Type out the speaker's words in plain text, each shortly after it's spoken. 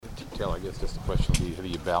Cal, I guess just a question of how do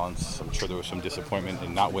you balance? I'm sure there was some disappointment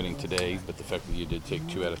in not winning today, but the fact that you did take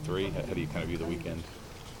 2 out of 3, how do you kind of view the weekend?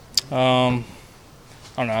 I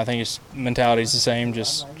don't know. I think its mentality is the same.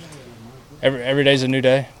 Just every day's a new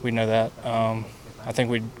day. We know that. I think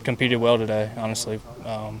we competed well today, honestly.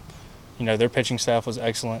 Their pitching staff was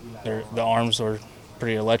excellent. The arms were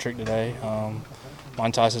pretty electric today.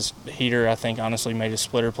 Montas's heater, I think, honestly made his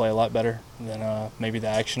splitter play a lot better than maybe the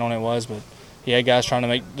action on it was. But he had guys trying to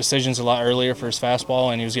make decisions a lot earlier for his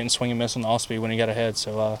fastball, and he was getting swing and miss on the off speed when he got ahead.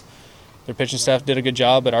 So their pitching staff did a good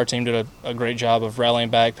job, but our team did a great job of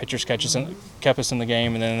rallying back. Pitchers kept us in the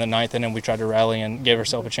game, and then in the ninth inning we tried to rally and gave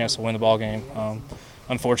ourselves a chance to win the ball game.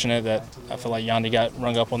 Unfortunate that I feel like Yandy got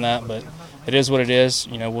rung up on that, but it is what it is.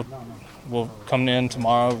 We'll come in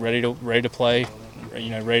tomorrow ready to play,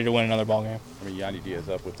 ready to win another ball game. I mean, Yandy Diaz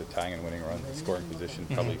up with the tying and winning run, the scoring position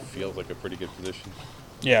probably feels like a pretty good position.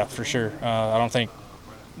 Yeah, for sure. I don't think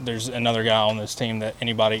there's another guy on this team that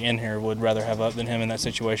anybody in here would rather have up than him in that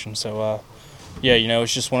situation. So,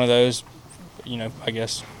 it's just one of those, I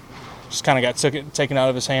guess, just kind of got taken out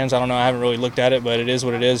of his hands. I don't know. I haven't really looked at it, but it is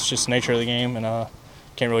what it is. It's just the nature of the game, and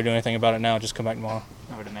can't really do anything about it now. Just come back tomorrow.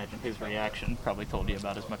 I would imagine his reaction probably told you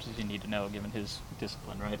about as much as you need to know, given his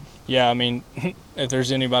discipline, right? Yeah, I mean, if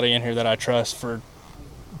there's anybody in here that I trust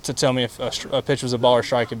to tell me if a pitch was a ball or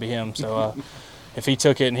strike, it'd be him. So if he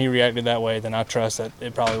took it and he reacted that way, then I trust that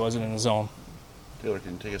it probably wasn't in the zone. Taylor,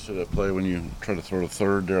 can you take us through that play when you tried to throw to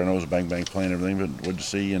third there? I know it was a bang-bang play and everything, but what did you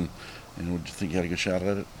see and what did you think you had a good shot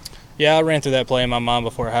at it? Yeah, I ran through that play in my mind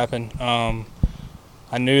before it happened.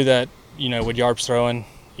 I knew that, with Yarp's throwing,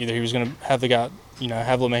 either he was going to have the guy,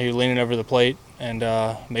 have LeMahieu leaning over the plate and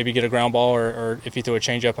maybe get a ground ball, or if he threw a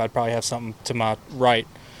changeup, I'd probably have something to my right.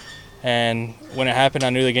 And when it happened, I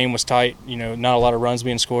knew the game was tight. Not a lot of runs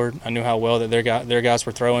being scored. I knew how well that their guys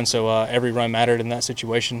were throwing, so every run mattered in that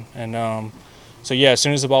situation. And as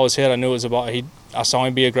soon as the ball was hit, I knew it was a ball. I saw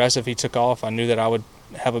him be aggressive. He took off. I knew that I would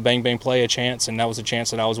have a bang-bang play, a chance, and that was a chance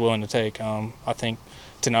that I was willing to take. I think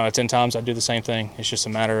 10 out of 10 times I'd do the same thing. It's just a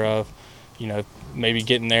matter of, maybe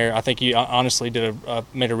getting there. I think he honestly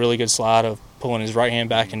made a really good slide of pulling his right hand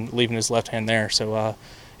back and leaving his left hand there. So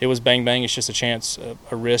it was bang-bang. It's just a chance,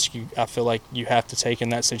 a risk I feel like you have to take in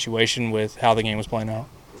that situation with how the game was playing out.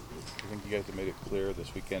 I think you guys have made it clear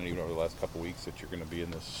this weekend, even over the last couple of weeks, that you're going to be in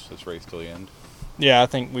this race till the end. Yeah, I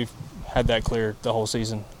think we've had that clear the whole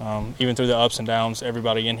season. Even through the ups and downs,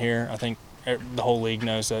 everybody in here, I think the whole league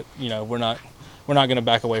knows that, we're not going to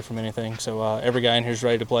back away from anything. So every guy in here is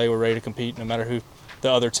ready to play. We're ready to compete no matter who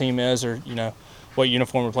the other team is or, what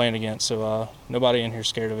uniform we're playing against. So nobody in here is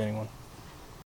scared of anyone.